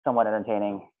somewhat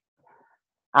entertaining.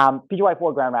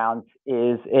 PGY4 Grand Rounds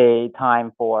is a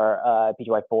time for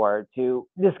PGY4 to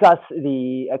discuss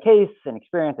the case and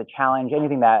experience, a challenge,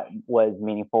 anything that was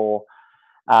meaningful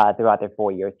throughout their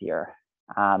 4 years here.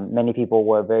 Many people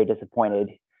were very disappointed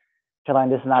to learn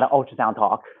this is not an ultrasound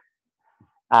talk.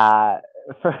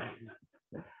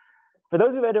 For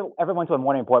those who ever went to a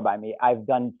morning report by me, I've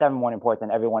done 7 morning reports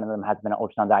and every one of them has been an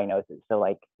ultrasound diagnosis. So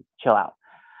like, chill out.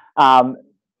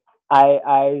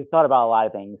 I thought about a lot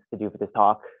of things to do for this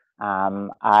talk.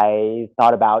 I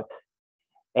thought about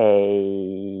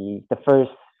the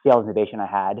first sales innovation I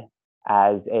had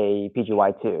as a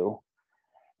PGY2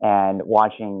 and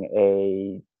watching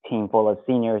a team full of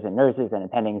seniors and nurses and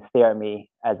attendings stare at me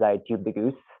as I tube the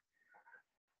goose.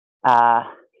 I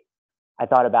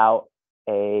thought about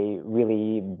a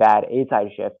really bad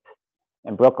A-side shift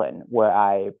in Brooklyn where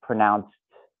I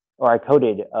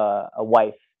coded a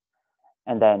wife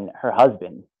and then her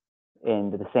husband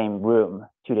into the same room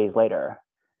 2 days later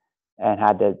and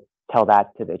had to tell that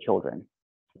to their children.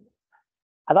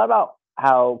 I thought about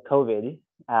how COVID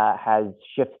has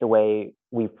shifted the way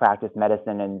we practice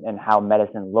medicine and how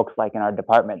medicine looks like in our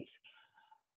departments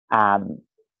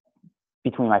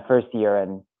between my first year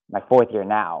and my 4th year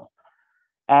now.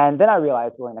 And then I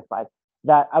realized, going next slide,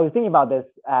 that I was thinking about this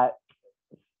at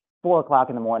 4 o'clock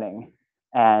in the morning,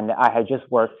 and I had just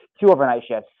worked 2 overnight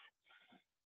shifts,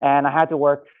 and I had to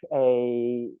work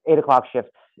a 8 o'clock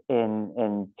shift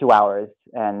in 2 hours,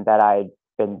 and that I'd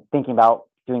been thinking about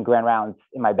doing grand rounds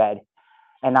in my bed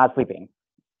and not sleeping.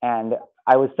 And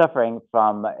I was suffering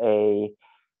from a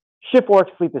shift work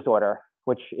sleep disorder,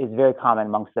 which is very common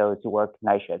amongst those who work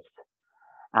night shifts.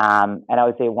 And I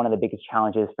would say one of the biggest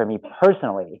challenges for me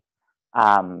personally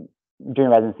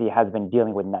during residency has been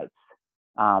dealing with nights.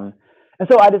 And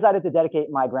so I decided to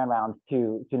dedicate my grand rounds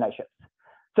to night shifts.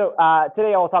 So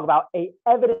today I will talk about an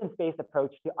evidence-based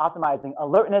approach to optimizing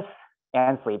alertness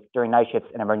and sleep during night shifts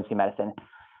in emergency medicine.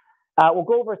 We'll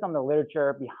go over some of the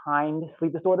literature behind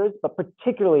sleep disorders, but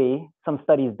particularly some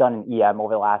studies done in EM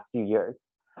over the last few years.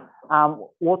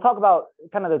 We'll talk about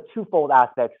kind of the twofold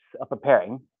aspects of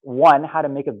preparing. 1, how to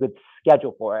make a good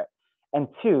schedule for it. And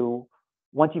 2,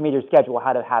 once you made your schedule,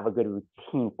 how to have a good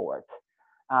routine for it.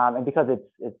 And because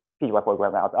it's PGY4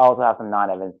 Grand Rounds, I also have some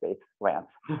non-evidence-based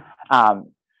rants.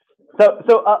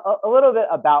 So a little bit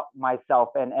about myself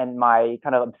and my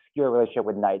kind of obscure relationship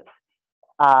with nights.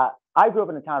 I grew up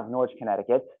in the town of Norwich,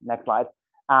 Connecticut, next slide,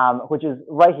 which is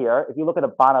right here. If you look at the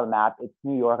bottom of the map, it's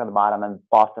New York on the bottom and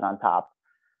Boston on top.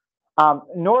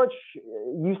 Norwich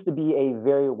used to be a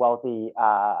very wealthy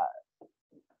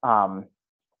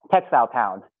textile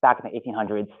town back in the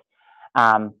 1800s,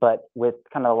 but with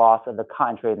kind of the loss of the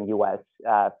cotton trade in the U.S.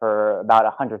 For about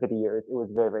 150 years, it was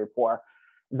very, very poor.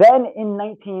 Then in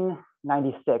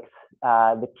 1996,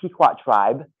 the Pequot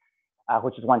tribe,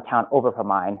 which is one town over from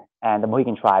mine, and the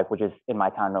Mohegan tribe, which is in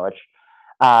my town, Norwich,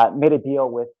 made a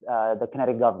deal with the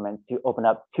Connecticut government to open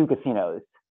up 2 casinos,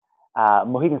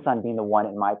 Mohegan Sun being the one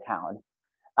in my town.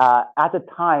 At the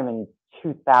time in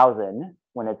 2000,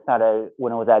 when it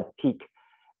was at peak,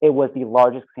 it was the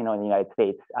largest casino in the United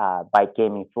States by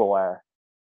gaming floor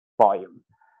volume,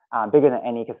 bigger than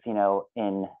any casino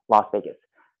in Las Vegas.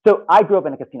 So I grew up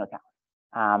in a casino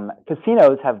town.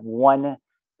 Casinos have one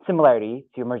similarity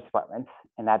to emergency departments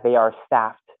in that they are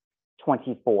staffed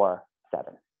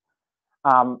 24/7.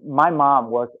 My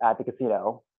mom worked at the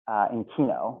casino in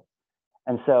Keno.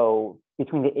 And so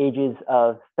between the ages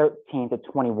of 13 to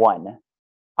 21,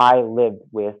 I lived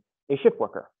with a shift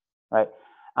worker, right?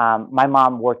 My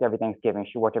mom worked every Thanksgiving,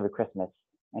 she worked every Christmas,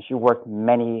 and she worked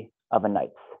many of the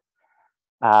nights.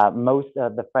 Most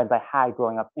of the friends I had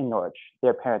growing up in Norwich,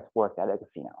 their parents worked at a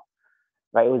casino,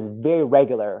 right? It was very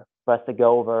regular for us to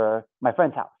go over my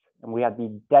friend's house, and we had to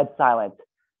be dead silent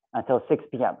until 6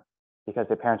 p.m. because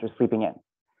their parents were sleeping in.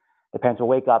 The parents would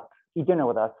wake up, eat dinner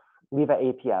with us, leave at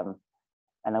 8 p.m.,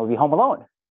 and then we'd be home alone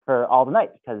for all the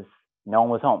night because no one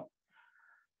was home,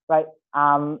 right?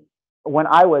 When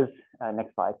I was,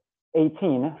 next slide,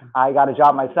 18, I got a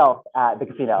job myself at the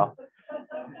casino.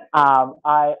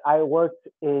 I worked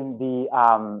in the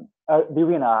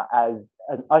arena as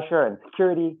an usher and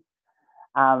security.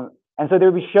 And so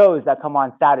there would be shows that come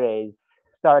on Saturdays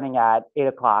starting at 8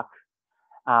 o'clock.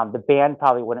 The band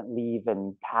probably wouldn't leave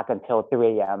and pack until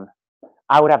 3 a.m.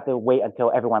 I would have to wait until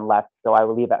everyone left, so I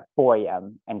would leave at 4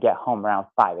 a.m. and get home around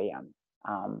 5 a.m.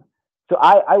 So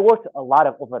I worked a lot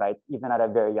of overnights, even at a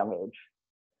very young age.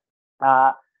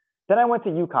 Then I went to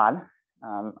UConn.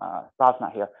 Rob's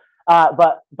not here.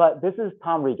 But this is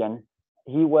Tom Regan.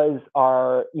 He was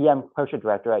our EM clerkship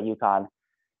director at UConn.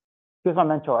 He was my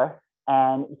mentor,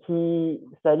 and he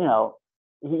said, you know,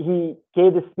 he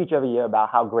gave this speech every year about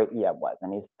how great EM was,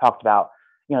 and he's talked about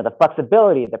the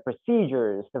flexibility, the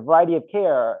procedures, the variety of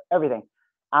care, everything.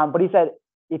 But he said,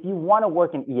 if you want to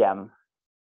work in EM,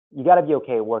 you got to be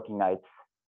okay working nights.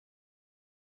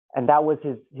 And that was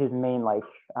his main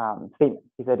statement.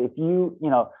 He said, if you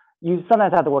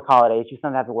sometimes have to work holidays, you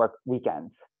sometimes have to work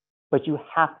weekends, but you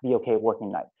have to be okay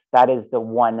working nights. That is the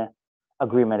one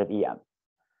agreement of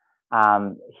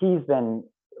EM. He's been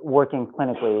working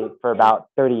clinically for about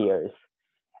 30 years.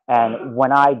 And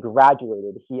when I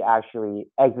graduated, he actually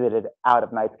exited out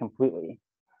of nights completely.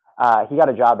 He got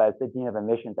a job as the dean of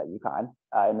admissions at UConn,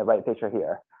 in the right picture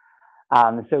here.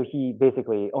 So he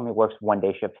basically only works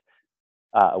one-day shifts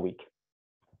a week.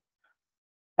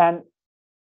 And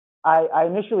I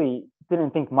initially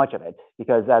didn't think much of it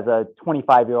because as a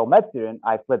 25-year-old med student,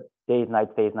 I flipped days,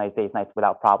 nights, days, nights, days, nights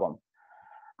without problem.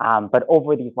 But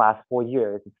over these last 4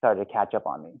 years, it started to catch up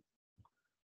on me.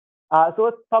 So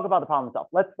let's talk about the problem itself.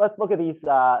 Let's look at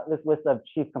this list of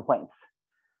chief complaints.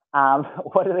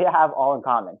 What do they have all in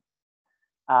common?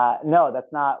 No,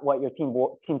 that's not what your team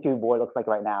 2 board looks like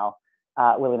right now.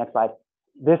 Willie, next slide.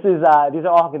 These are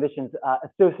all conditions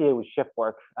associated with shift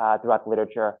work throughout the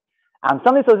literature.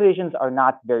 Some of the associations are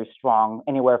not very strong,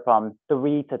 anywhere from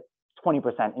 3 to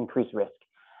 20% increased risk,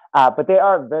 but they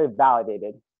are very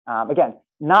validated. Again,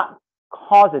 not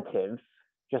causative,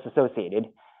 just associated.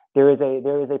 There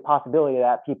is a possibility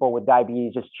that people with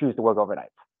diabetes just choose to work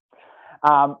overnight.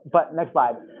 But next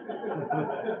slide.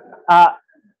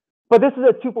 But this is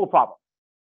a twofold problem,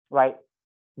 right?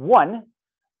 One,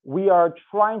 we are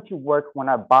trying to work when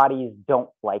our bodies don't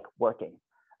like working.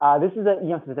 This is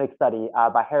an EM-specific study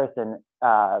by Harrison,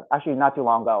 actually not too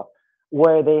long ago,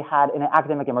 where they had in an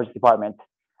academic emergency department,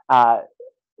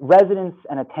 residents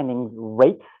and attendings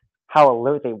rate how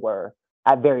alert they were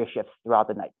at various shifts throughout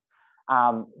the night.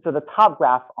 So the top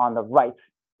graph on the right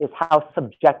is how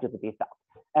subjective they felt.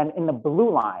 And in the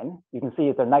blue line, you can see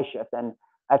it's a night shift. And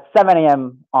at 7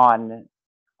 a.m. on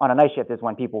a night shift is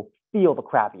when people feel the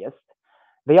crappiest.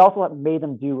 They also made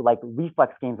them do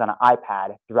reflex games on an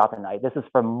iPad throughout the night. This is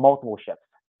for multiple shifts.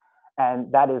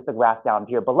 And that is the graph down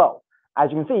here below. As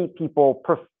you can see, people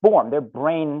perform. Their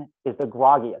brain is the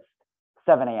groggiest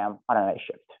 7 a.m. on a night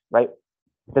shift, right?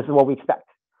 This is what we expect.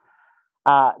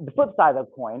 The flip side of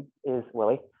the coin is,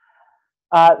 Willie,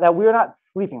 that we're not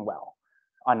sleeping well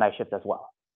on night shifts as well.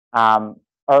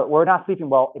 Or we're not sleeping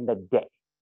well in the day.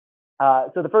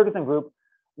 So the Ferguson group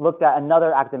looked at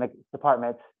another academic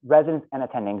department, residents and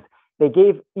attendings. They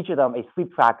gave each of them a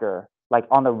sleep tracker,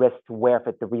 on the wrist to wear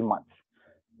for 3 months.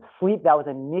 Sleep that was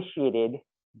initiated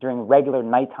during regular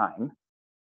nighttime,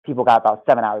 people got about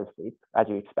 7 hours of sleep, as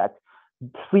you expect.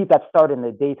 Sleep that started in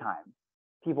the daytime,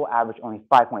 people average only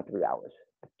 5.3 hours,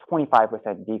 a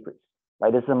 25% decrease,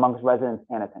 right? This is amongst residents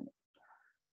and attendants.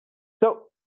 So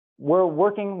we're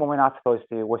working when we're not supposed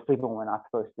to, we're sleeping when we're not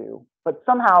supposed to, but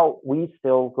somehow we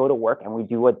still go to work and we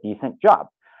do a decent job.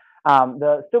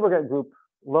 The Silberger group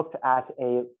looked at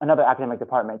another academic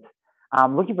department,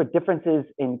 looking for differences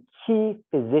in key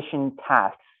physician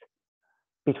tasks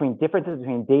differences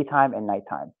between daytime and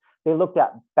nighttime. They looked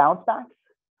at bounce backs,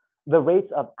 the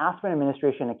rates of aspirin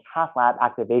administration and cath lab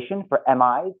activation for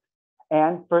MIs,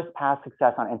 and first pass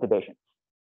success on intubations.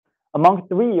 Among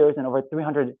 3 years and over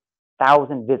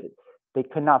 300,000 visits, they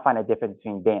could not find a difference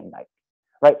between day and night,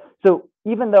 right? So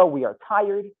even though we are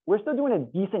tired, we're still doing a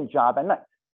decent job at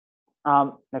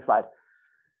night. Next slide.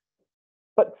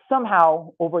 But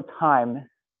somehow, over time,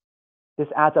 this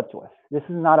adds up to us. This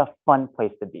is not a fun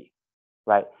place to be,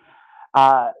 right?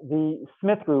 The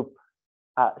Smith group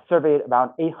surveyed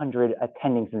around 800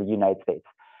 attendings in the United States.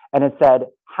 And it said,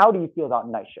 how do you feel about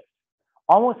night shifts?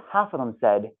 Almost half of them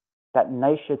said that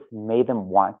night shifts made them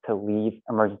want to leave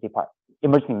emergency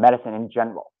medicine in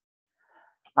general.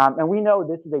 And we know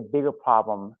this is a bigger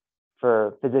problem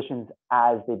for physicians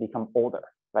as they become older,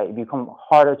 right? It becomes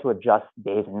harder to adjust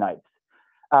days and nights.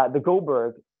 The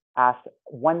Goldberg asked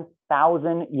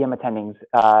 1,000 EM attendings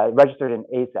registered in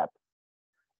ACEP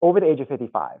over the age of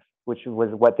 55, which was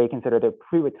what they considered their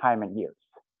pre-retirement years.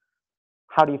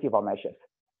 How do you feel about night shifts?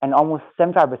 And almost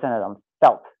 75% of them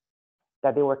felt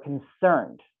that they were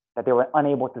concerned that they were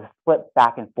unable to split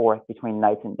back and forth between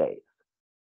nights and days.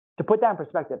 To put that in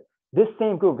perspective, this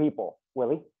same group of people,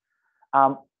 Willie,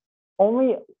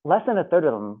 only less than a third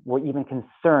of them were even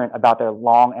concerned about their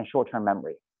long and short-term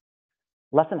memory.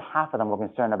 Less than half of them were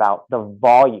concerned about the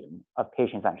volume of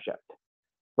patients on shift.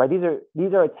 Right? These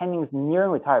are attendings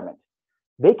nearing retirement.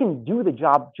 They can do the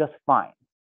job just fine.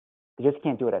 They just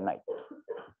can't do it at night.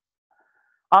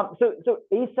 So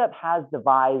ACEP has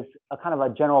devised a kind of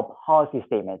a general policy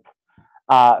statement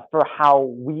for how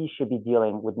we should be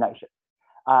dealing with night shifts.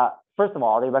 First of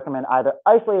all, they recommend either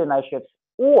isolated night shifts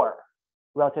or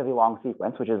relatively long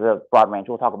sequence, which is a broad range.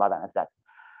 We'll talk about that in a sec.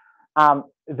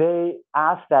 They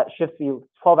ask that shifts be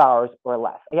 12 hours or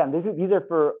less. Again, these are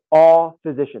for all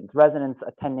physicians, residents,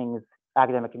 attendings,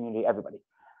 academic community, everybody.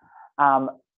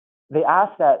 They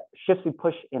ask that shifts be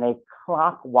pushed in a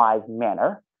clockwise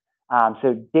manner.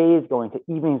 So days going to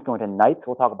evenings, going to nights.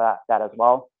 We'll talk about that as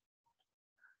well.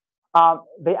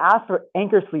 They ask for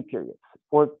anchor sleep periods,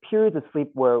 or periods of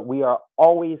sleep where we are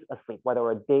always asleep, whether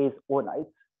we're days or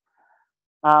nights.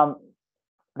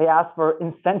 They ask for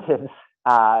incentives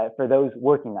for those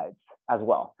working nights as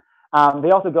well.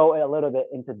 They also go a little bit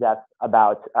into depth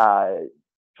about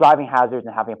driving hazards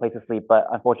and having a place to sleep, but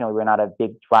unfortunately, we're not a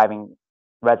big driving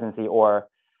residency or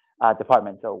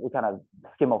department, so we kind of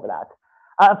skim over that.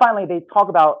 And finally, they talk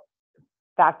about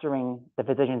factoring the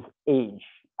physician's age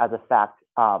as a fact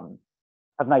of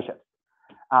night shifts.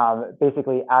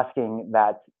 Basically asking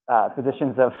that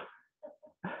physicians of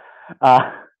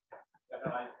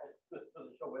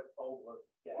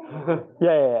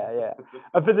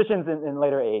physicians in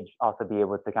later age also be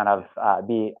able to kind of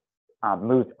be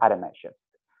moved out of night shifts.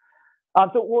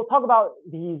 So we'll talk about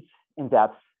these in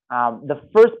depth. The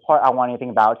first part I want to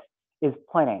think about is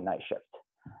planning a night shift.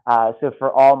 So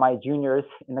for all my juniors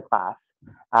in the class,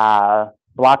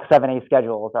 Block 7A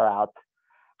schedules are out.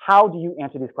 How do you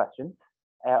answer these questions?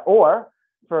 Or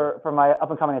for my up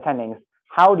and coming attendings,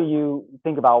 how do you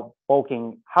think about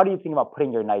bulking? How do you think about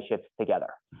putting your night shifts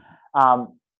together?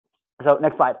 So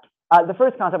next slide. The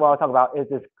first concept I want to talk about is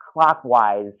this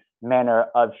clockwise manner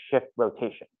of shift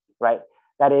rotation, right?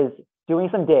 That is doing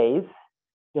some days,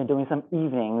 then doing some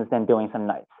evenings, then doing some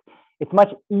nights. It's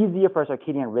much easier for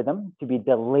circadian rhythm to be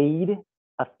delayed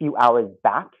a few hours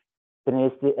back than it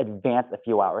is to advance a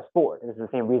few hours forward. This is the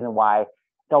same reason why it's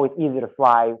always easier to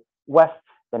fly west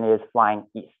than it is flying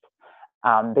east.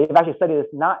 They've actually studied this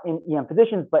not in EM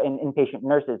physicians, but in inpatient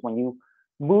nurses. When you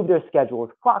move their schedules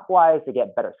clockwise, they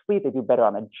get better sleep, they do better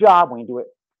on the job. When you do it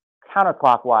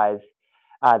counterclockwise,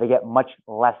 they get much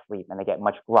less sleep and they get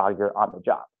much groggier on the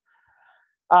job.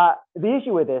 The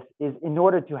issue with this is in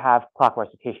order to have clockwise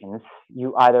rotations,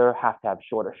 you either have to have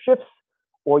shorter shifts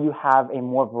or you have a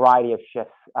more variety of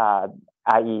shifts,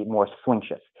 i.e. more swing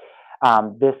shifts.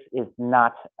 This is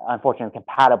not, unfortunately,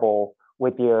 compatible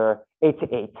with your 8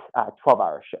 to 8,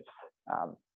 12-hour shifts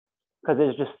because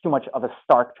there's just too much of a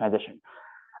stark transition.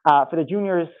 For the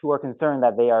juniors who are concerned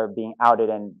that they are being outed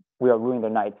and we are ruining their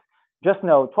nights, just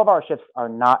know 12-hour shifts are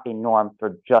not a norm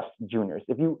for just juniors.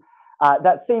 If you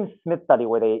that same Smith study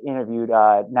where they interviewed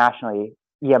nationally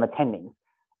EM attendings,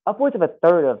 upwards of a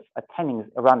third of attendings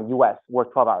around the U.S.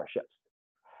 work 12-hour shifts.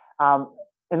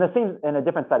 In a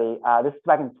different study, this is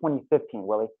back in 2015,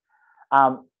 Willie.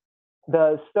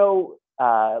 The Stowe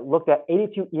looked at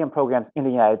 82 EM programs in the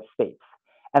United States,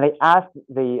 and they asked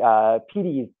the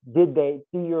PDs, do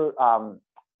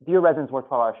your residents work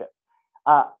 12-hour shifts?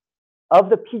 Of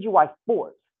the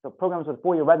PGY4s, so programs with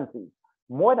 4-year residencies,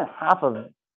 more than half of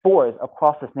 4s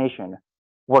across this nation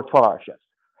work 12-hour shifts.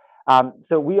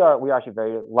 So we are actually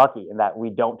very lucky in that we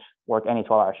don't work any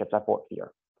 12-hour shifts at Fort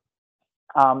here.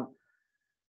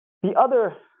 The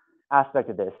other aspect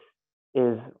of this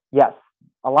is, yes,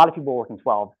 a lot of people are working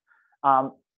 12,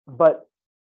 but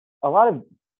a lot of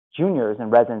juniors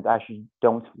and residents actually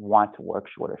don't want to work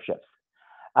shorter shifts.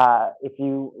 If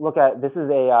you look at, this is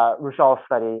a Rochelle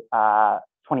study,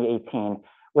 2018,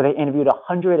 where they interviewed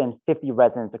 150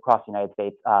 residents across the United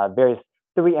States, various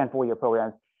 3- and 4-year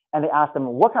programs, and they asked them,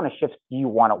 what kind of shifts do you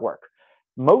want to work?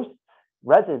 Most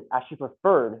residents actually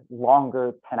preferred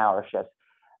longer 10-hour shifts.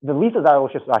 The least desirable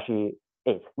shifts are actually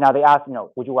 8. Now they asked,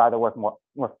 would you rather work more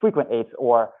frequent 8s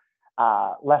or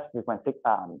less frequent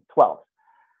 12s?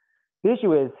 The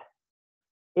issue is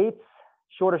 8s,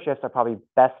 shorter shifts are probably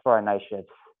best for our night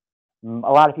shifts. A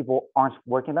lot of people aren't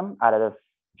working them out of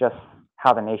just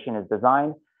how the nation is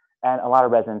designed, and a lot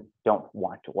of residents don't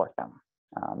want to work them.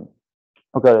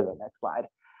 We'll go to the next slide.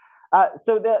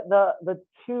 So the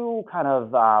two kind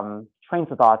of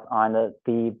trains of thoughts on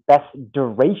the best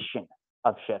duration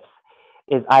of shifts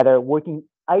is either working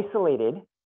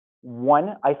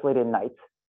one isolated night,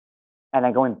 and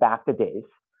then going back to days,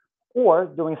 or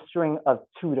doing a string of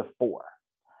 2 to 4.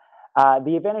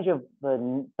 The advantage of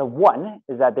the one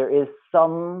is that there is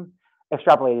some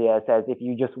extrapolated data that says if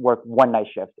you just work one night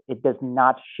shift, it does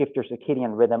not shift your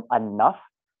circadian rhythm enough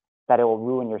that it will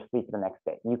ruin your sleep the next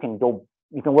day. You can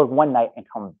work one night and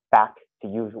come back to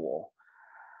usual.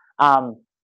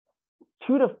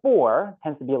 2 to 4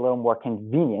 tends to be a little more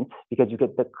convenient because you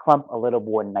get to clump a little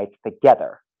more nights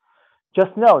together.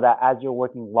 just know that as you're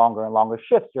working longer and longer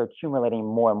shifts, you're accumulating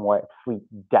more and more sleep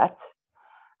debt.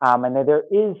 And then there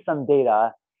is some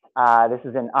data, this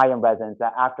is in IM residents,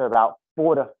 that after about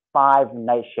 4 to 5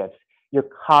 night shifts, your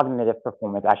cognitive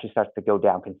performance actually starts to go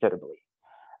down considerably,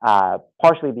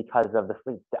 partially because of the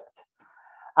sleep debt.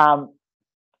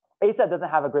 ASAP doesn't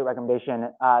have a great recommendation.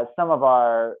 Some of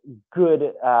our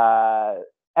good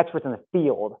experts in the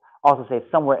field also say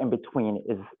somewhere in between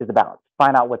is the balance.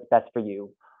 Find out what's best for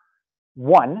you.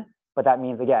 One, but that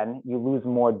means again, you lose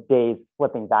more days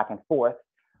flipping back and forth.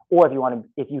 Or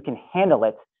if you can handle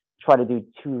it, try to do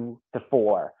 2 to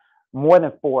 4. More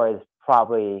than 4 is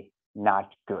probably not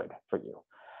good for you.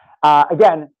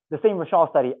 Again, the same Rishal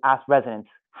study asked residents,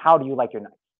 how do you like your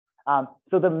nights?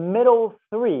 So the middle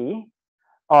 3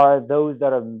 are those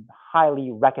that are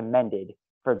highly recommended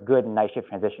for good night shift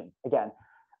transition. Again,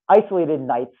 isolated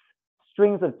nights,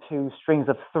 strings of 2, strings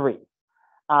of 3.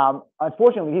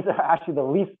 Unfortunately, these are actually the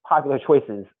least popular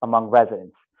choices among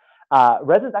residents.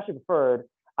 Residents actually preferred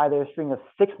either a string of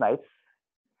 6 nights,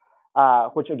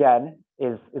 which again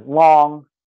is long,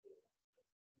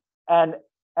 and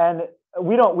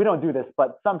we don't do this,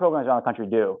 but some programs around the country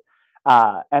do,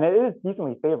 and it is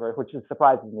decently favored, which is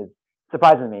surprising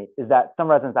me, is that some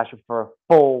residents actually prefer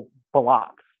full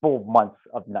blocks, full months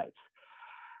of nights,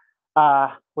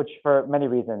 which for many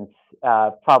reasons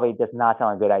probably does not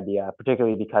sound a good idea,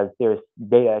 particularly because there's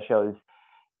data that shows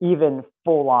even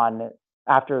full on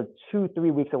after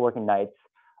 2-3 weeks of working nights,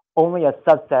 only a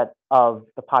subset of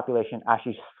the population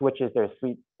actually switches their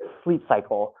sleep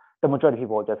cycle. The majority of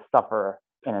people just suffer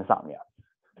in insomnia.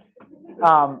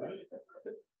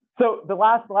 So the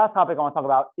last topic I want to talk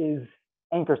about is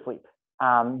anchor sleep.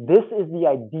 This is the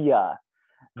idea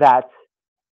that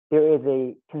there is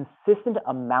a consistent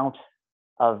amount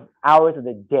of hours of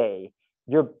the day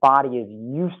your body is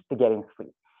used to getting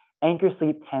sleep. Anchor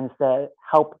sleep tends to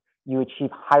help you achieve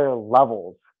higher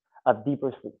levels of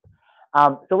deeper sleep.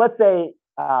 So let's say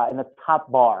in the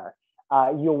top bar,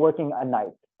 you're working a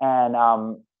night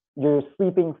and you're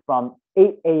sleeping from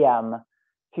 8 a.m.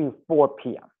 to 4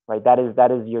 p.m., right? That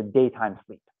is your daytime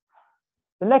sleep.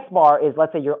 The next bar is,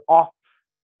 let's say you're off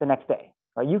the next day,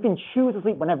 right? You can choose to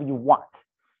sleep whenever you want.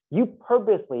 You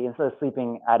purposely, instead of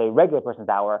sleeping at a regular person's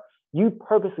hour, you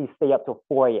purposely stay up till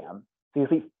 4 a.m. So you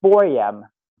sleep 4 a.m.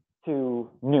 to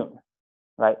noon,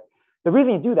 right? The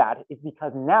reason you do that is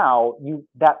because now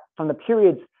from the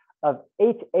periods of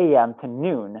 8 a.m. to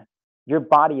noon, your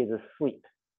body is asleep.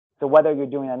 So whether you're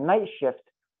doing a night shift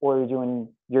or you're doing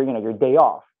your day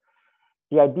off,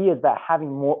 the idea is that having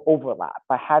more overlap,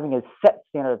 by having a set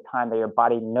standard of time that your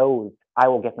body knows, I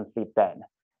will get some sleep then,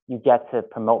 you get to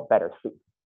promote better sleep.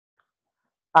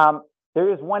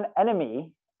 There is one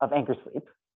enemy of anchor sleep,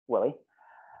 Willie,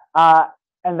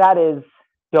 and that is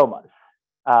DOMAs,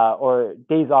 or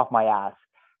days off my ass.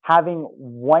 Having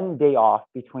one day off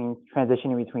between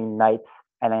transitioning between nights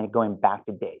and then going back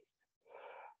to days.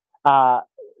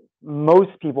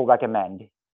 Most people recommend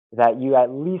that you at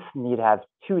least need to have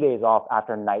 2 days off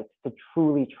after nights to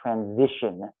truly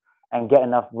transition and get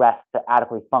enough rest to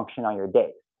adequately function on your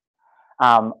days.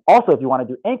 Also, if you want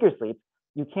to do anchor sleep,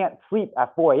 you can't sleep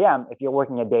at 4 a.m. if you're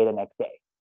working a day the next day,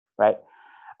 right?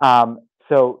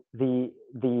 So the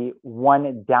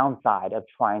one downside of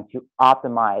trying to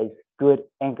optimize good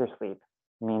anchor sleep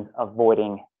means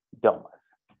avoiding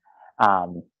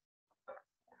DOMAs.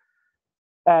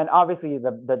 And obviously,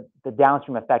 the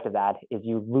downstream effect of that is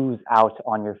you lose out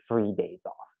on your 3 days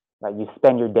off, right? You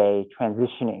spend your day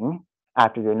transitioning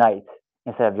after your night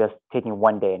instead of just taking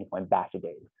 1 day and going back to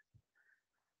days.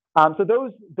 So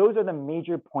those are the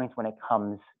major points when it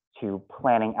comes to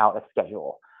planning out a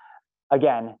schedule.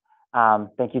 Again,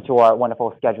 thank you to our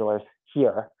wonderful schedulers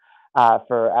here.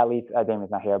 For at least Damien's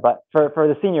not here, but for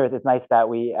the seniors, it's nice that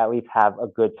we at least have a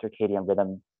good circadian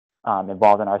rhythm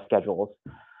involved in our schedules.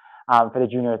 For the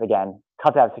juniors, again,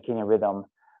 tough to have circadian rhythm,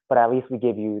 but at least we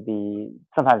give you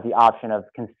sometimes the option of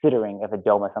considering if a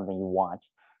DOMA is something you want.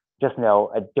 Just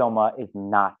know a DOMA is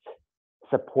not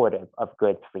supportive of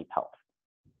good sleep health.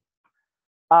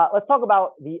 Let's talk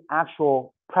about the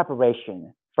actual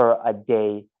preparation for a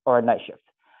day or a night shift.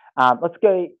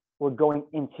 We're going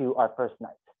into our first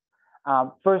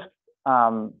night. First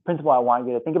principle I want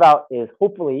you to think about is,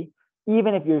 hopefully,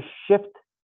 even if your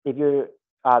scheduler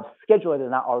is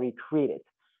not already created,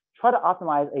 try to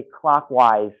optimize a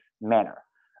clockwise manner,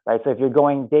 right? So if you're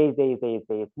going days,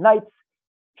 nights,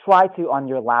 try to, on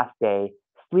your last day,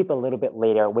 sleep a little bit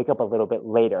later, wake up a little bit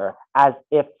later, as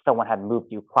if someone had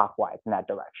moved you clockwise in that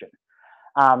direction.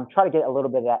 Try to get a little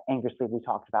bit of that anchor sleep we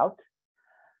talked about.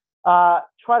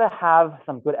 Try to have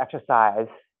some good exercise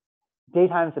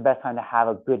Daytime is the best time to have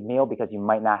a good meal because you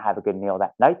might not have a good meal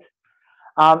that night.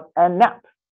 And nap.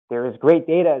 There is great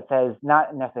data that says,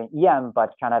 not necessarily EM,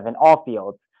 but kind of in all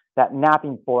fields, that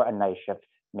napping for a night shift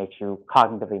makes you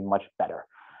cognitively much better.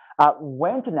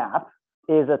 When to nap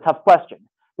is a tough question.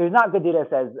 There's not good data that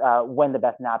says when the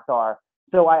best naps are.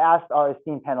 So I asked our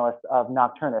esteemed panelists of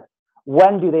Nocturnus,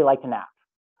 when do they like to nap?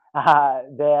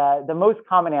 The most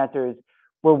common answers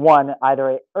were one, either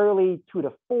an early 2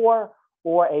 to 4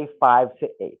 or a 5 to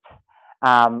 8.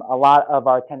 A lot of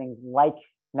our attendings like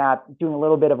nap, doing a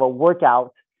little bit of a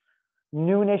workout,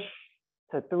 noonish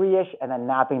to 3-ish, and then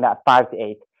napping that 5 to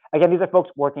 8. Again, these are folks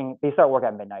working, they start work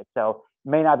at midnight, so it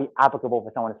may not be applicable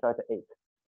for someone to start at 8.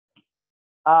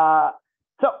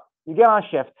 So you get on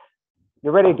shift,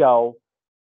 you're ready to go.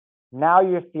 Now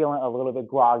you're feeling a little bit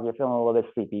groggy, you're feeling a little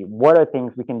bit sleepy. What are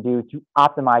things we can do to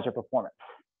optimize your performance?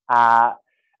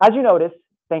 As you notice,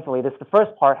 thankfully, the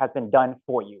first part has been done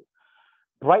for you.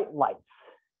 Bright lights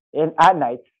at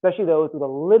night, especially those with a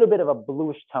little bit of a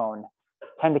bluish tone,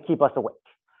 tend to keep us awake.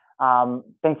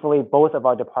 Thankfully, both of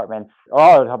our departments,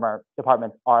 all of our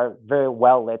departments are very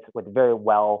well lit with very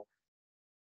well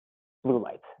blue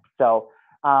lights. So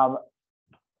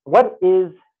what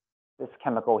is this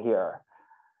chemical here?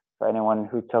 For anyone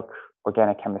who took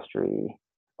organic chemistry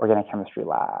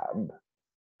lab.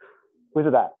 Who's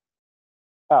that?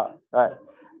 Oh, all right,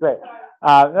 great.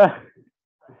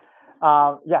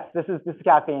 Yes, this is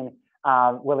caffeine.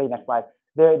 Willie, next slide.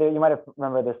 There, you might have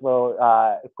remembered this little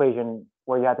equation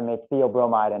where you have to make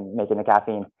theobromide and make it into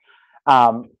caffeine.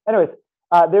 Anyways,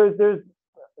 there's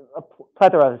a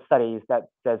plethora of studies that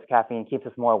says caffeine keeps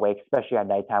us more awake, especially at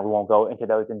nighttime. We won't go into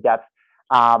those in depth.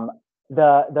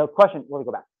 The question, let me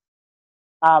go back.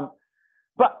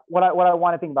 But what I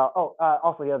want to think about,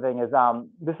 also the other thing is,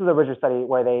 this is a Richard study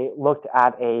where they looked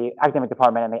at a academic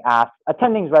department and they asked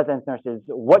attendings, residents, nurses,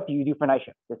 what do you do for night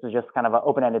shift? This was just kind of an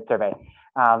open-ended survey.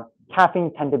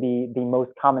 Caffeine tend to be the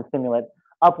most common stimulant.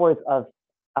 Upwards of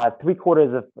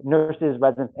 3/4 of nurses,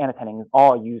 residents, and attendings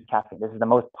all use caffeine. This is the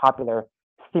most popular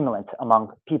stimulant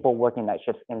among people working night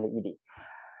shifts in the ED.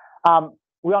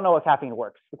 We all know what caffeine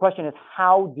works. The question is,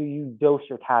 how do you dose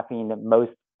your caffeine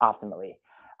most optimally?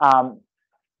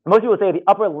 Most people say the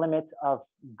upper limit of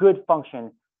good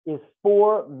function is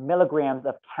 4 milligrams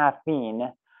of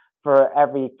caffeine for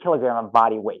every kilogram of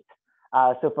body weight.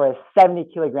 So for a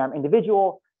 70-kilogram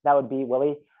individual, that would be,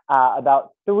 Willie,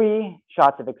 about 3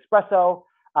 shots of espresso,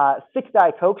 6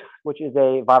 Diet Cokes, which is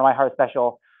a Von Weihart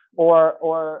special, or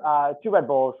 2 Red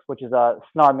Bulls, which is a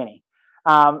Snar Mini.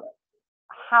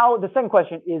 The second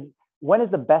question is, when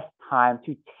is the best time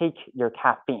to take your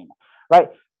caffeine,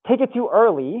 right? Take it too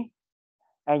early,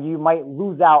 and you might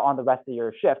lose out on the rest of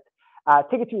your shift.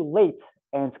 Take it too late,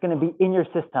 and it's going to be in your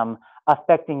system,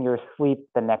 affecting your sleep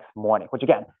the next morning, which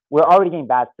again, we're already getting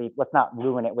bad sleep. Let's not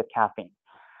ruin it with caffeine.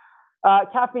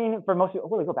 Caffeine, for most people,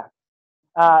 really go back.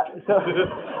 So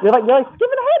you're like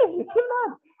skipping ahead. You're skipping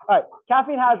ahead. All right,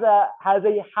 caffeine has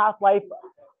a half-life.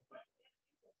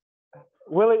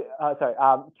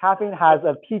 Caffeine has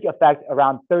a peak effect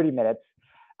around 30 minutes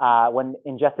when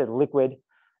ingested liquid,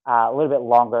 a little bit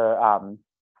longer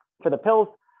for the pills,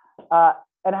 and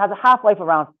it has a half-life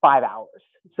around 5 hours.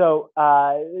 So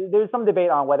there's some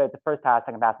debate on whether it's the first pass,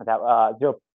 second pass,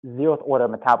 zeroth order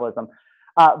metabolism.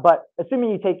 But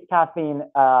assuming you take caffeine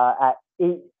at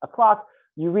 8 o'clock,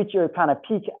 you reach your kind of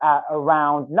peak at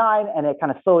around 9, and it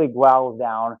kind of slowly growls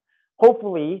down,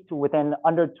 hopefully to within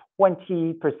under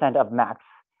 20% of max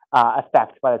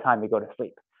effect by the time you go to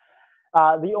sleep.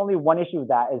 The only one issue with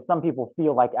that is some people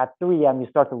feel like at 3 a.m. you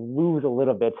start to lose a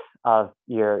little bit of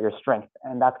your strength,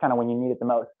 and that's kind of when you need it the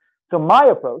most. So my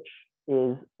approach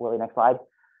is, Willie, next slide,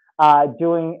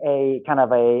 doing a kind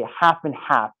of a half and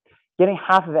half, getting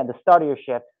half of it at the start of your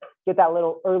shift, get that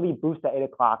little early boost at 8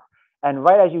 o'clock, and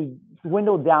right as you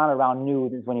dwindle down around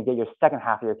noon is when you get your second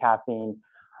half of your caffeine,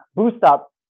 boost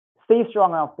up, stay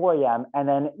strong around 4 a.m., and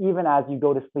then even as you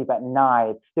go to sleep at 9,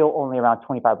 it's still only around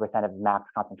 25% of max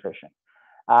concentration.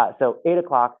 So 8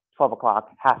 o'clock, 12 o'clock,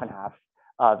 half and half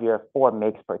of your 4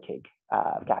 mg per kg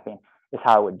of caffeine is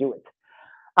how I would do it.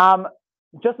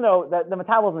 Just know that the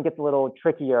metabolism gets a little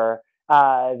trickier.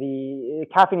 The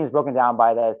caffeine is broken down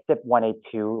by the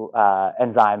CYP1A2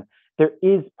 enzyme. There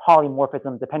is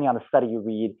polymorphism depending on the study you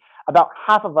read. About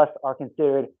half of us are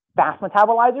considered fast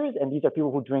metabolizers, and these are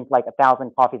people who drink like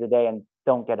 1,000 coffees a day and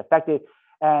don't get affected.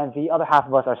 And the other half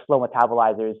of us are slow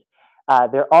metabolizers.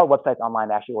 There are websites online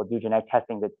that actually will do genetic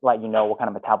testing to let you know what kind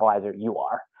of metabolizer you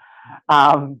are.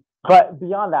 But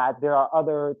beyond that, there are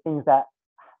other things that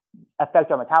affect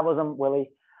our metabolism,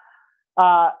 Willie.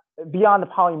 beyond the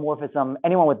polymorphism,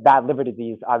 anyone with bad liver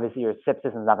disease, obviously your CYP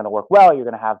system is not going to work well. You're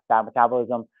going to have bad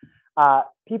metabolism.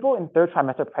 People in third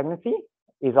trimester pregnancy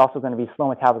is also going to be slow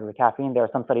metabolism of caffeine. There are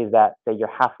some studies that say your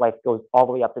half-life goes all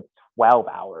the way up to 12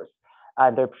 hours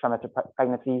in third trimester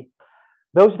pregnancy.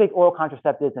 Those who take oral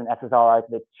contraceptives and SSRIs,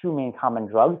 the two main common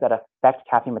drugs that affect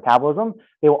caffeine metabolism,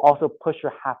 they will also push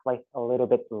your half-life a little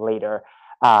bit later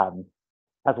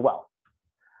as well.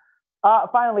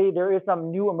 Finally, there is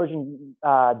some new emerging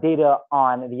data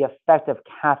on the effect of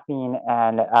caffeine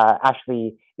and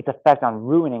actually its effect on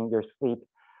ruining your sleep.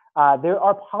 There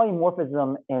are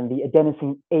polymorphism in the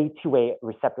adenosine A2A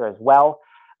receptor as well.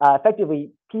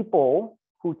 Effectively, people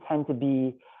who tend to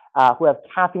be, who have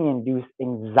caffeine-induced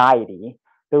anxiety,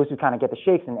 those who kind of get the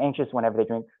shakes and anxious whenever they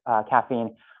drink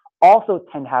caffeine, also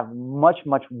tend to have much,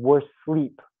 much worse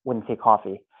sleep when they take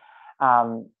coffee.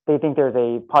 They think there's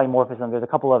a polymorphism. There's a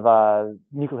couple of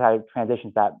nucleotide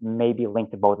transitions that may be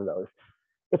linked to both of those.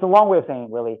 It's a long way of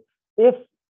saying, really, if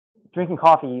drinking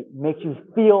coffee makes you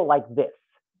feel like this,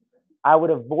 I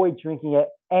would avoid drinking it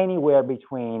anywhere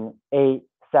between 8-7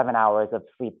 hours of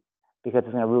sleep because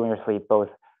it's going to ruin your sleep both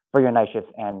for your night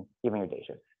shifts and even your day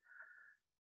shifts.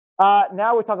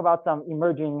 Now we talk about some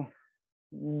emerging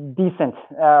decent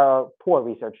poor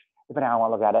research, depending on how I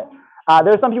want to look at it.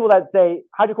 There are some people that say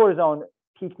hydrocortisone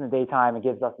peaks in the daytime and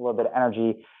gives us a little bit of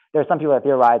energy. There are some people that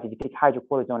theorize if you take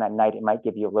hydrocortisone at night, it might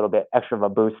give you a little bit extra of a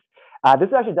boost. This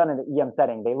is actually done in the EM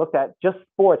setting. They looked at just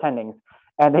 4 attendings,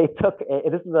 and they took,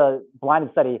 this is a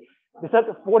blinded study, they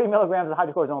took 40 milligrams of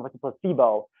hydrocortisone versus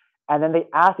placebo, and then they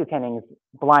asked the attendings,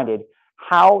 blinded,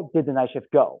 how did the night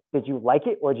shift go? Did you like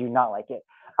it or did you not like it?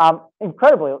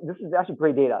 Incredibly, this is actually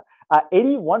great data.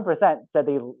 81% said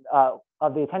they,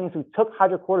 of the attendings who took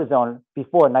hydrocortisone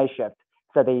before a night shift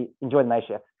said they enjoyed the night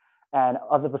shift. And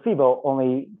of the placebo,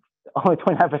 only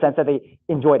 29% said they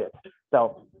enjoyed it.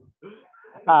 So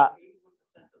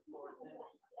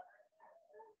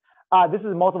this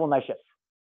is multiple night shifts.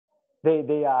 They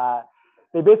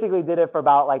basically did it for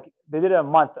about they did it a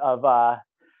month of,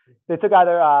 they took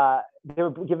either, they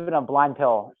were given a blind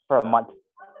pill for a month.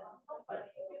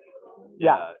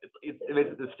 Yeah. It's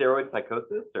the steroid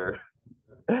psychosis or?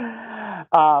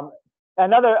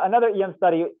 Another EM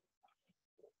study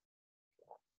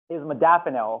is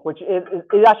modafinil, which is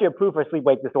actually approved for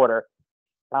sleep-wake disorder.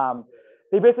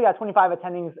 They basically had 25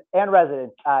 attendings and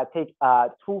residents take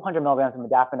 200 milligrams of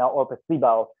modafinil or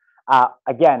placebo,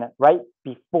 again, right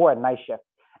before a night shift.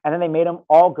 And then they made them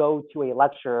all go to a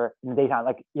lecture in the daytime,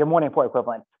 like your morning report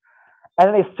equivalent. And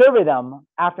then they surveyed them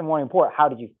after morning report, how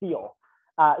did you feel?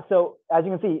 So as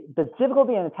you can see, the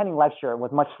difficulty in attending lecture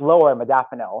was much lower in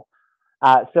modafinil.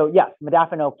 So yes,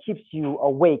 modafinil keeps you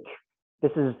awake.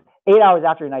 This is 8 hours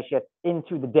after your night shift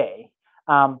into the day.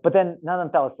 But then none of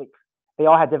them fell asleep. They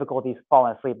all had difficulties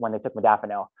falling asleep when they took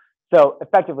modafinil. So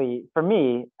effectively, for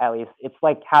me, at least, it's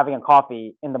like having a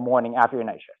coffee in the morning after your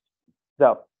night shift.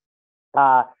 So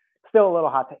still a little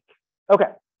hot take.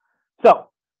 Okay, so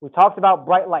we talked about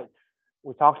bright lights.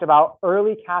 We talked about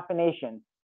early caffeination.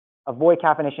 Avoid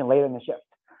caffeination later in the shift.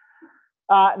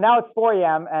 Now it's 4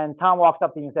 a.m. and Tom walks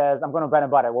up to you and says, I'm going to bread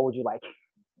and butter. What would you like?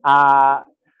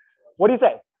 What do you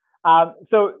say?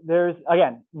 So there's,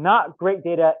 again, not great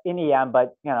data in EM,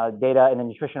 but data in the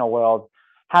nutritional world.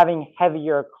 Having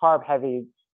heavier, carb-heavy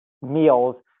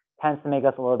meals tends to make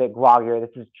us a little bit groggier.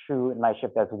 This is true in my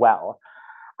shift as well.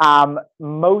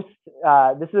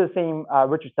 This is the same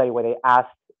Richard study where they asked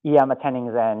EM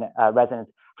attendings and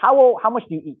residents, how much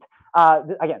do you eat?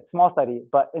 Again, small study,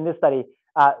 but in this study,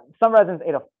 some residents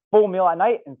ate a full meal at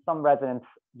night and some residents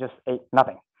just ate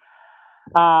nothing.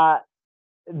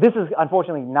 This is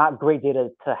unfortunately not great data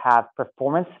to have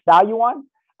performance value on.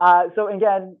 So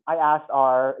again, I asked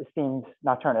our esteemed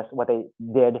nocturnists what they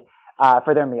did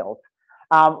for their meals.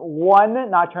 One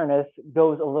nocturnist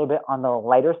goes a little bit on the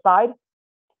lighter side.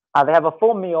 They have a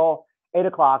full meal, 8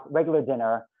 o'clock, regular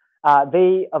dinner.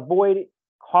 They avoid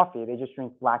coffee. They just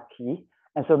drink black tea.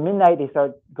 And so midnight, they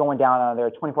start going down on their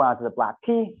 24 ounces of black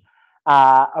tea.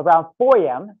 Around 4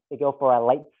 a.m., they go for a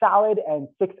light salad, and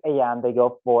 6 a.m., they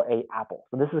go for an apple.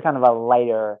 So this is kind of a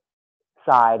lighter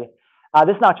side.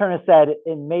 This nocturnist said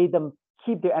it made them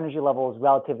keep their energy levels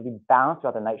relatively balanced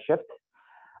throughout the night shift.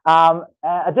 A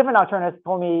different nocturnist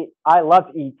told me, I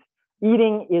love to eat.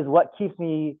 Eating is what keeps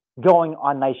me going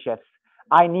on night shifts.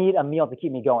 I need a meal to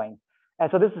keep me going.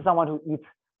 And so this is someone who eats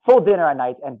full dinner at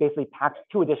night and basically packs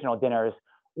 2 additional dinners,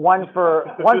 one for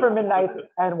midnight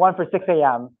and one for 6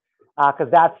 a.m. Because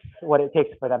that's what it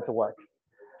takes for them to work.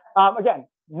 Again,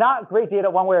 not great data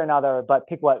one way or another, but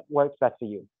pick what works best for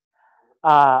you.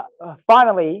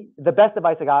 Finally, the best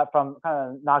advice I got from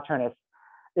kind of nocturnists,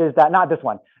 is that not this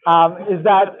one? Is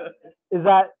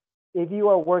that if you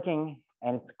are working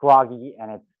and it's groggy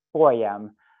and it's 4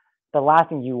 a.m., the last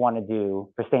thing you want to do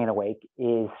for staying awake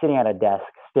is sitting at a desk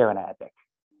staring at Epic,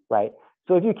 right?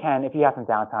 So if you can, if you have some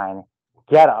downtime,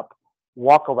 get up,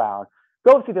 walk around,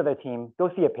 go see the other team, go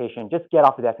see a patient, just get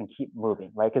off the desk and keep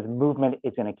moving, right? Because movement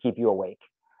is going to keep you awake.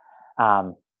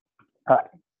 All right,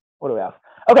 what do we have?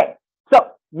 Okay,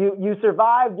 so you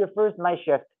survived your first night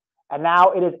shift, and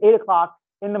now it is 8 o'clock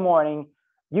in the morning.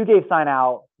 You gave sign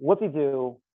out.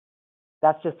 Whoop-de-doo.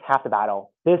 That's just half the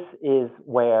battle. This is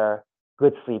where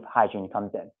good sleep hygiene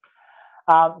comes in.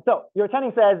 So your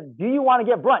attending says, do you want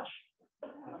to get brunch?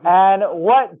 And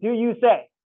what do you say?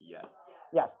 Yes.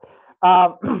 Yes.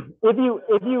 If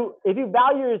you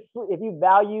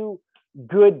value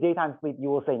good daytime sleep, you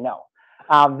will say no.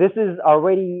 This is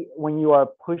already when you are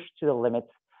pushed to the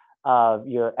limits of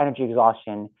your energy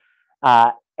exhaustion.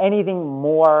 Anything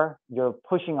more, you're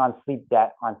pushing on sleep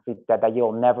debt that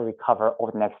you'll never recover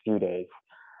over the next few days.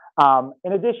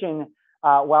 In addition,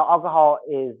 while alcohol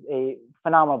is a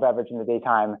phenomenal beverage in the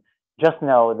daytime, just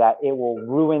know that it will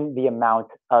ruin the amount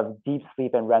of deep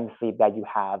sleep and REM sleep that you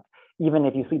have. Even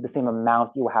if you sleep the same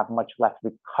amount, you will have much less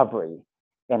recovery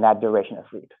in that duration of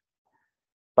sleep.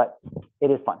 But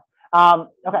it is fun.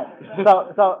 Okay,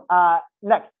 so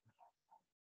next,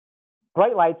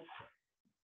 bright lights,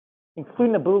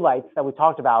 including the blue lights that we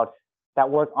talked about that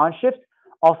work on shift,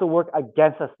 also work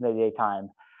against us in the daytime.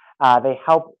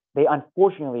 They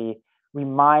unfortunately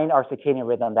remind our circadian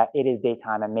rhythm that it is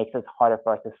daytime and makes it harder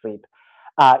for us to sleep.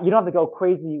 You don't have to go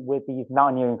crazy with these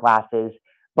mountaineering glasses,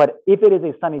 but if it is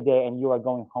a sunny day and you are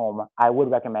going home, I would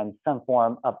recommend some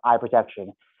form of eye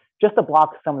protection, just to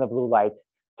block some of the blue lights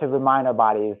to remind our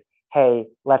bodies, hey,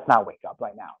 let's not wake up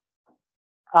right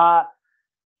now.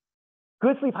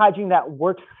 Good sleep hygiene that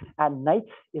works at night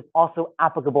is also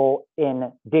applicable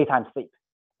in daytime sleep,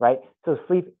 right? So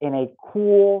sleep in a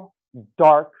cool,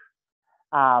 dark,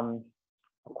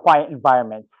 quiet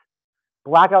environment.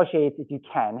 Blackout shades if you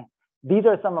can. These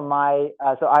are some of my,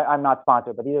 I'm not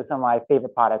sponsored, but these are some of my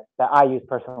favorite products that I use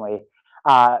personally.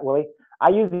 Willie, I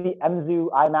use the Emzu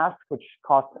eye mask, which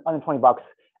costs under $20.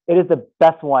 It is the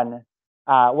best one,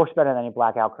 works better than any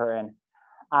blackout curtain.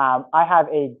 I have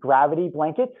a gravity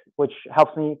blanket, which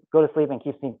helps me go to sleep and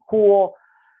keeps me cool.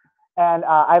 And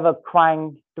I have a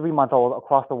crying 3-month-old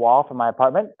across the wall from my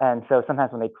apartment. And so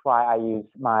sometimes when they cry, I use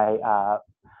my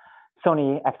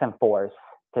Sony XM4s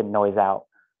to noise out,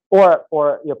 or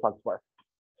earplugs work.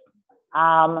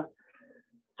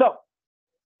 So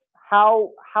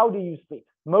how do you sleep?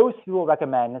 Most people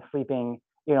recommend sleeping,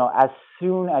 as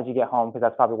soon as you get home, because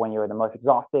that's probably when you're the most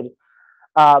exhausted.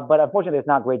 But unfortunately, there's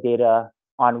not great data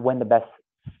on when the best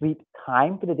sleep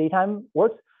time for the daytime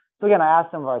works. So again, I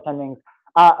asked some of our attendings.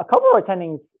 A couple of our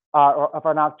attendings of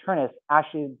our nocturnists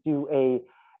actually do a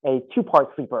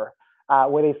 2-part sleeper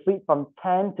where they sleep from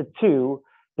 10 to 2.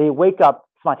 They wake up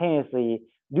spontaneously,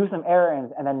 do some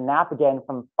errands, and then nap again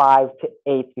from 5 to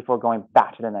 8 before going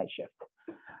back to the night shift.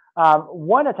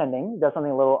 One attending does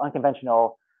something a little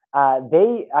unconventional.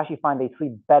 They actually find they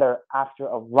sleep better after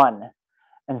a run.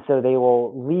 And so they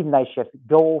will leave night shift,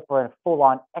 go for a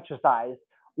full-on exercise,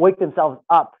 wake themselves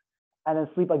up, and then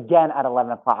sleep again at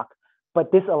 11 o'clock.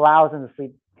 But this allows them to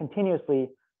sleep continuously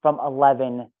from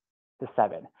 11 to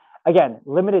 7. Again,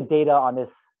 limited data on this,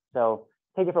 so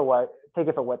take it for what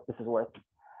this is worth.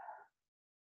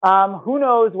 Who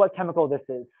knows what chemical this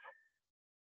is?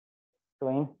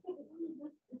 Celine?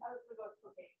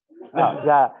 Oh,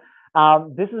 yeah.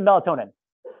 This is melatonin.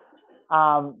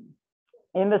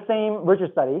 In the same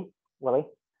Richard study, Willie,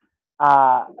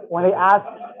 when they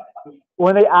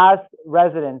asked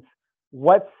residents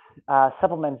what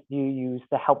supplements do you use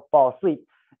to help fall asleep,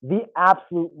 the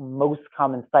absolute most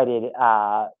common cited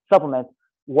supplement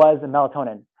was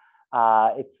melatonin.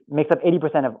 It makes up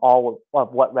 80% of all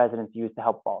of what residents use to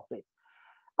help fall asleep.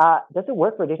 Does it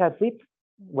work for daytime sleep,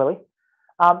 Willie?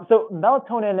 So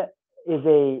melatonin is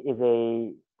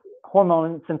a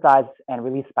hormone synthesized and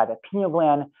released by the pineal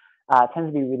gland. Tends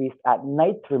to be released at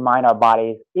night to remind our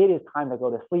bodies it is time to go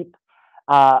to sleep.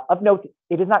 Of note,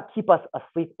 it does not keep us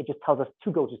asleep. It just tells us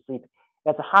to go to sleep.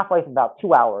 That's a half-life of about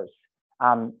 2 hours.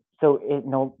 So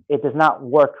it does not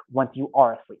work once you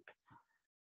are asleep.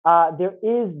 There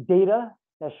is data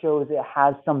that shows it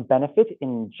has some benefit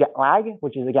in jet lag,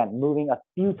 which is, again, moving a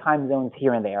few time zones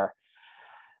here and there.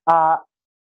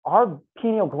 Our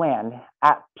pineal gland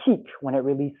at peak when it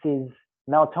releases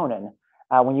melatonin,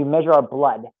 when you measure our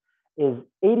blood, is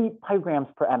 80 picograms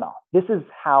per ml. This is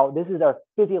our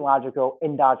physiological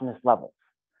endogenous levels.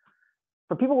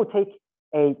 For people who take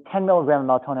a 10 milligram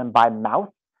melatonin by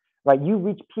mouth, right, you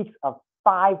reach peaks of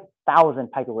 5,000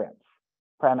 picograms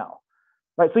per ml,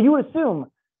 right? So you would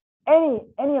assume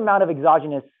any amount of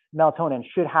exogenous melatonin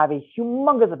should have a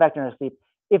humongous effect on your sleep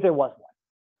if there was one,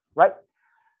 right?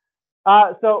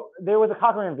 So there was a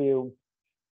Cochrane review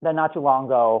that not too long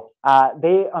ago,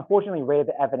 they unfortunately rated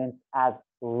the evidence as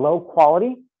low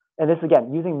quality. And this,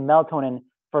 again, using melatonin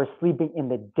for sleeping in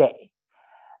the day.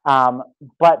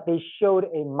 But they showed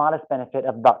a modest benefit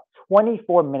of about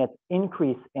 24 minutes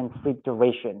increase in sleep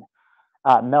duration,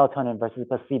 melatonin versus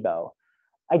placebo.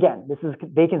 Again,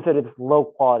 they consider this low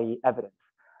quality evidence.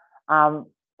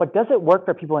 But does it work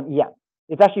for people in EM?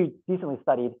 It's actually decently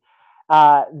studied.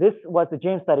 This was the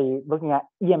James study looking at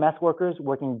EMS workers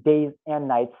working days and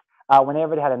nights.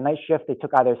 Whenever they had a night shift, they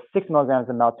took either 6 milligrams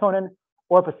of melatonin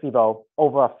or placebo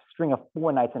over a string of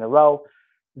 4 nights in a row.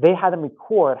 They had them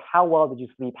record how well did you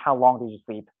sleep, how long did you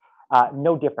sleep.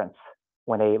 No difference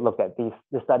when they looked at this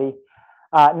study.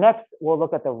 Next, we'll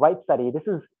look at the Wright study. This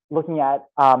is looking at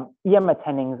EM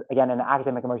attendings, again, in an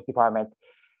academic emergency department.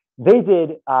 They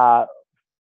did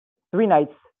 3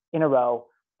 nights in a row,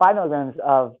 5 milligrams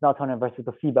of melatonin versus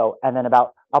placebo, and then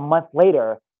about a month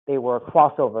later, they were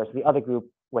crossovers. So the other group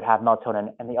would have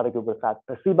melatonin and the other group would have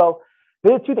placebo.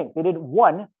 They did 2 things. They did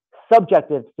 1,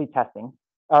 subjective sleep testing,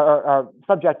 or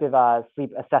subjective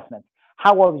sleep assessment.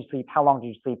 How well did you sleep? How long did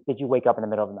you sleep? Did you wake up in the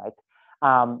middle of the night?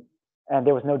 And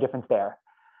there was no difference there.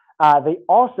 They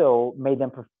also made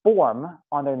them perform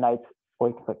on their nights.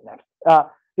 Or click next.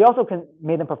 They also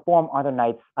made them perform on their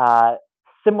nights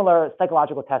similar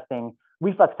psychological testing,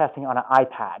 reflex testing on an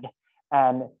iPad,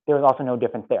 and there was also no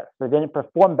difference there. So they didn't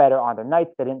perform better on their nights.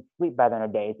 They didn't sleep better on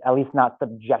their days, at least not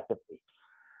subjectively.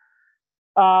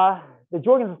 The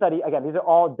Jorgensen study, again, these are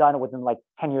all done within like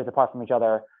 10 years apart from each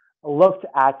other, looked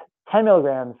at 10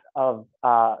 milligrams of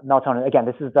melatonin. Again,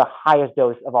 this is the highest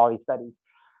dose of all these studies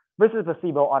versus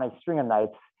placebo on a string of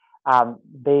nights.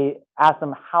 They asked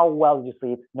them, how well did you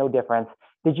sleep? No difference.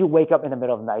 Did you wake up in the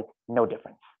middle of the night? No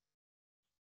difference.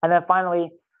 And then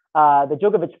finally, the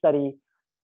Djokovic study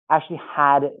actually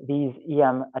had these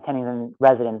EM attendings and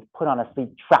residents put on a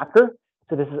sleep tracker.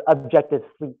 So this is objective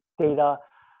sleep data,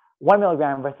 1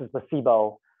 milligram versus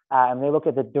placebo. And they look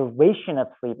at the duration of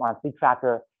sleep on sleep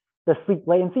tracker, the sleep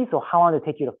latency, so how long did it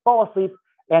take you to fall asleep,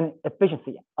 and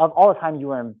efficiency of all the time you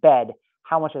were in bed,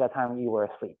 how much of that time you were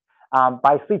asleep.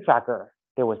 By sleep tracker,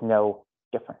 there was no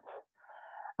difference.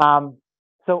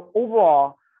 So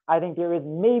overall, I think there is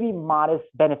maybe modest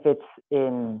benefits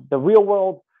in the real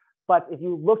world, but if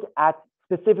you look at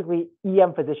specifically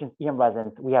EM physicians, EM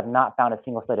residents, we have not found a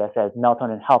single study that says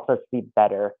melatonin helps us sleep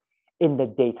better in the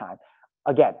daytime.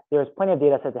 Again, there's plenty of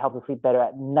data sets that help us sleep better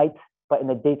at night, but in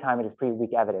the daytime, it is pretty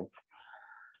weak evidence.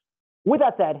 With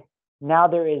that said, now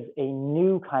there is a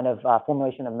new kind of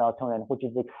formulation of melatonin, which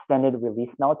is extended release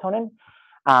melatonin.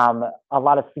 A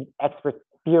lot of sleep experts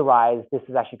theorize this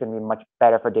is actually going to be much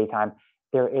better for daytime.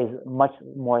 There is much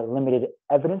more limited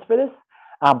evidence for this,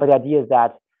 but the idea is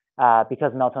that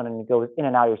because melatonin goes in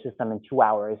and out of your system in 2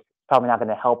 hours, it's probably not going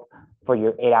to help for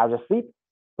your 8 hours of sleep.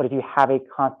 But if you have a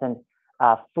constant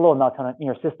flow of melatonin in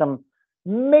your system,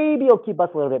 maybe it'll keep us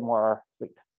a little bit more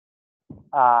sleep.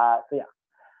 So yeah.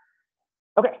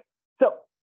 Okay, so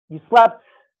you slept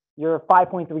your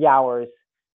 5.3 hours,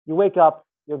 you wake up,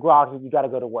 you're groggy, you got to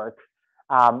go to work.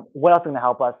 What else is going to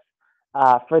help us?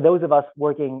 For those of us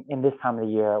working in this time of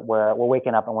the year where we're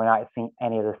waking up and we're not seeing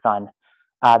any of the sun,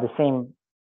 the same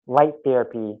light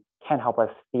therapy can help us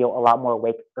feel a lot more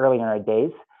awake early in our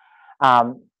days.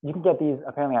 You can get these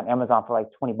apparently on Amazon for like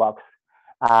 $20,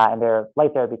 and they're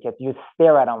light therapy kits. You just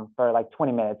stare at them for like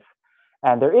 20 minutes.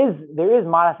 And there is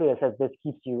modesty that says this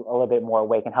keeps you a little bit more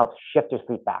awake and helps shift your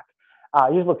sleep back.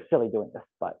 You just look silly doing this,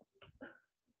 but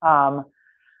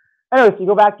anyways, you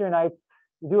go back to your nights,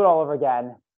 you do it all over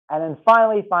again. And then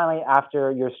finally,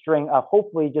 after your string of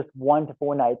hopefully just 1 to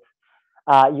 4 nights,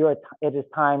 it is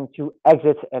time to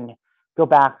exit and go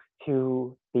back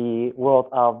to the world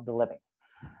of the living.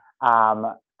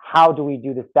 How do we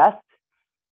do this best?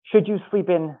 Should you sleep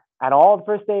in at all the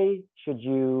first day? Should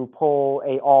you pull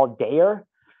a all-dayer?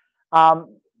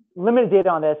 Limited data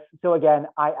on this. So again,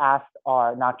 I asked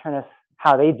our nocturnists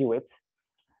how they do it.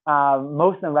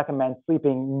 Most of them recommend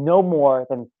sleeping no more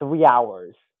than 3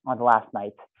 hours on the last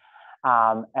night.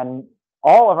 And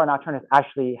all of our nocturnists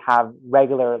actually have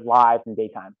regular lives in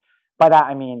daytime. By that,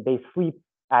 I mean they sleep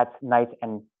at night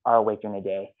and are awake during the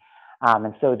day.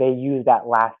 And so they use that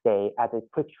last day as a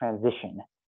quick transition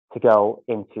to go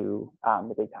into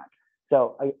the daytime.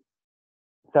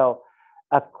 So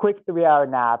a quick 3-hour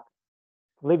nap,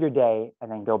 live your day,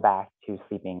 and then go back to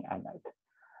sleeping at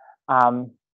night.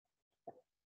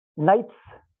 Nights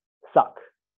suck.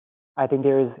 I think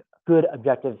there is good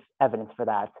objective evidence for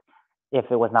that if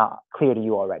it was not clear to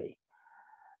you already.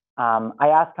 I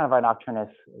asked kind of our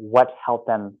nocturnists what helped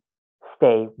them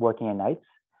stay working at nights.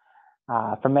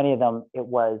 For many of them, it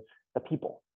was the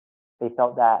people. They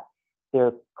felt that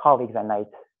their colleagues at night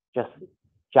just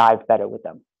jived better with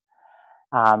them.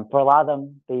 For a lot of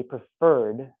them, they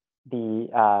preferred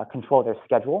the control of their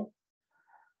schedule.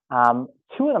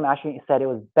 Two of them actually said it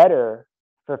was better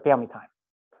for family time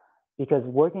because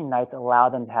working nights allowed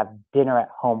them to have dinner at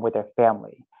home with their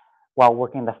family, while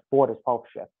working the 4 to 12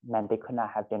 shift meant they could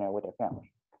not have dinner with their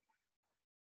family.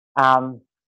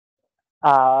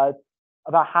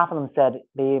 About half of them said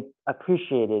they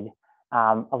appreciated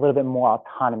a little bit more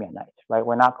autonomy at night, right?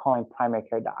 We're not calling primary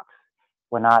care docs.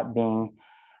 We're not being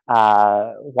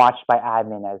watched by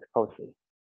admin as closely.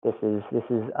 This is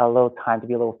a little time to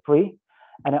be a little free,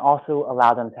 and it also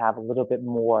allowed them to have a little bit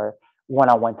more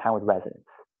one-on-one time with residents.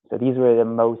 So these were the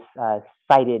most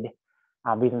cited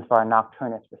reasons for our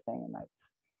nocturnists for staying at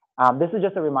nights. This is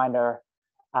just a reminder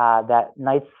that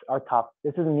nights are tough.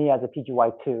 This is me as a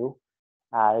PGY2.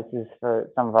 This is for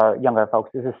some of our younger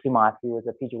folks. This is Sumant, who was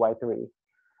a PGY3.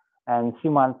 And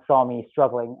Sumant saw me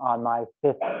struggling on my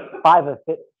 5 of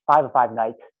 5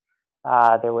 nights.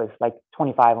 There was like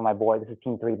 25 on my board. This is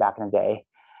team 3 back in the day.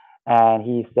 And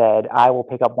he said, I will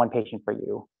pick up 1 patient for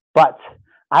you, but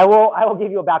I will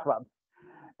give you a back rub.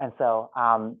 And so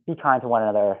be kind to one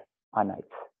another on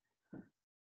nights.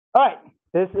 All right,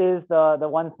 this is the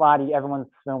one slide everyone's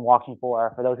been watching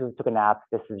for. For those who took a nap,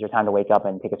 this is your time to wake up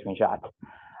and take a screenshot.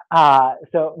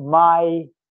 So my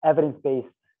evidence-based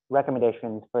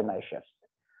recommendations for night shifts.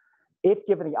 If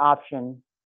given the option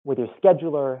with your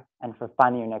scheduler and for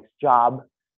finding your next job,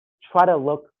 try to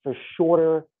look for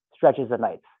shorter stretches of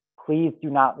nights. Please do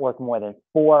not work more than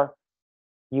 4.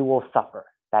 You will suffer.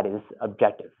 That is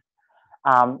objective.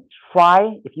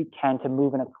 Try, if you can, to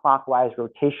move in a clockwise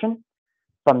rotation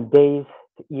from days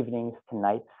to evenings to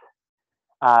nights.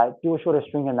 Do a shorter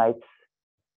string of nights.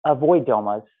 Avoid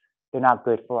domas. They're not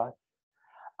good for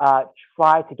us.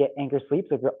 Try to get anchor sleep.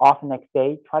 So if you're off the next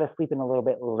day, try to sleep in a little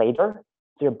bit later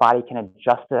so your body can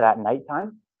adjust to that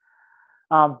nighttime.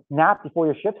 Nap before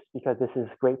your shifts because this is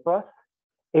great for us.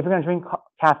 If you're going to drink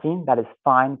caffeine, that is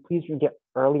fine. Please drink it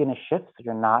early in the shift so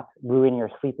you're not ruining your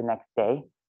sleep the next day.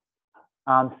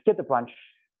 Skip the brunch.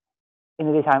 In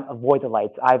the daytime, avoid the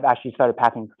lights. I've actually started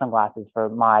packing sunglasses for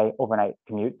my overnight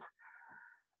commutes.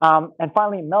 And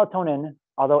finally, melatonin,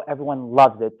 although everyone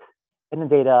loves it, in the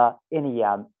data, in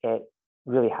EM, it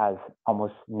really has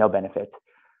almost no benefit.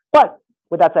 But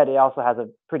with that said, it also has a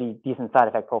pretty decent side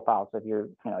effect profile. So if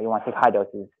you want to take high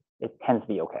doses, it tends to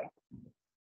be okay.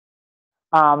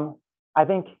 I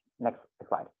think, next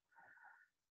slide.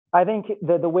 I think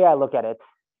the way I look at it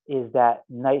is that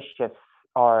night shifts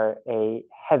are a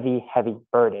heavy, heavy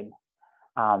burden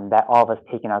that all of us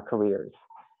take in our careers.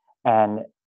 And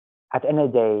at the end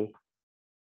of the day,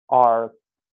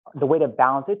 the way to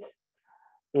balance it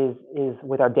is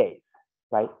with our days,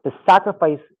 right? The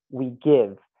sacrifice we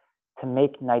give to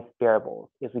make nights bearable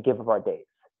is we give up our days.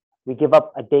 We give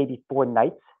up a day before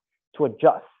nights to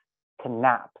adjust, to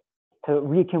nap, to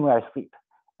reaccumulate our sleep.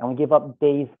 And we give up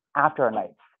days after our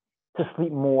nights to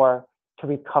sleep more, to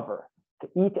recover, to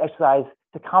eat, to exercise,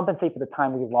 to compensate for the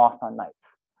time we lost on nights.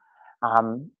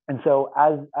 And so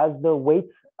as the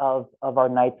weights of our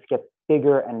nights get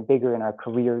bigger and bigger in our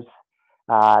careers,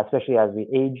 especially as we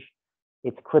age,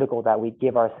 it's critical that we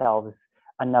give ourselves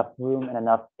enough room and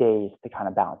enough days to kind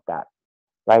of balance that,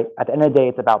 right? At the end of the day,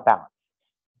 it's about balance.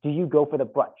 Do you go for the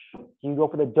brunch? Do you go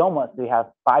for the domas? Do you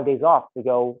have 5 days off to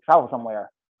go travel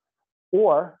somewhere?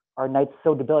 Or are nights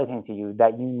so debilitating to you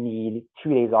that you need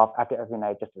 2 days off after every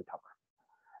night just to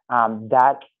recover?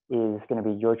 That is going to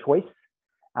be your choice,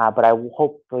 but I will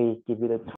hopefully give you the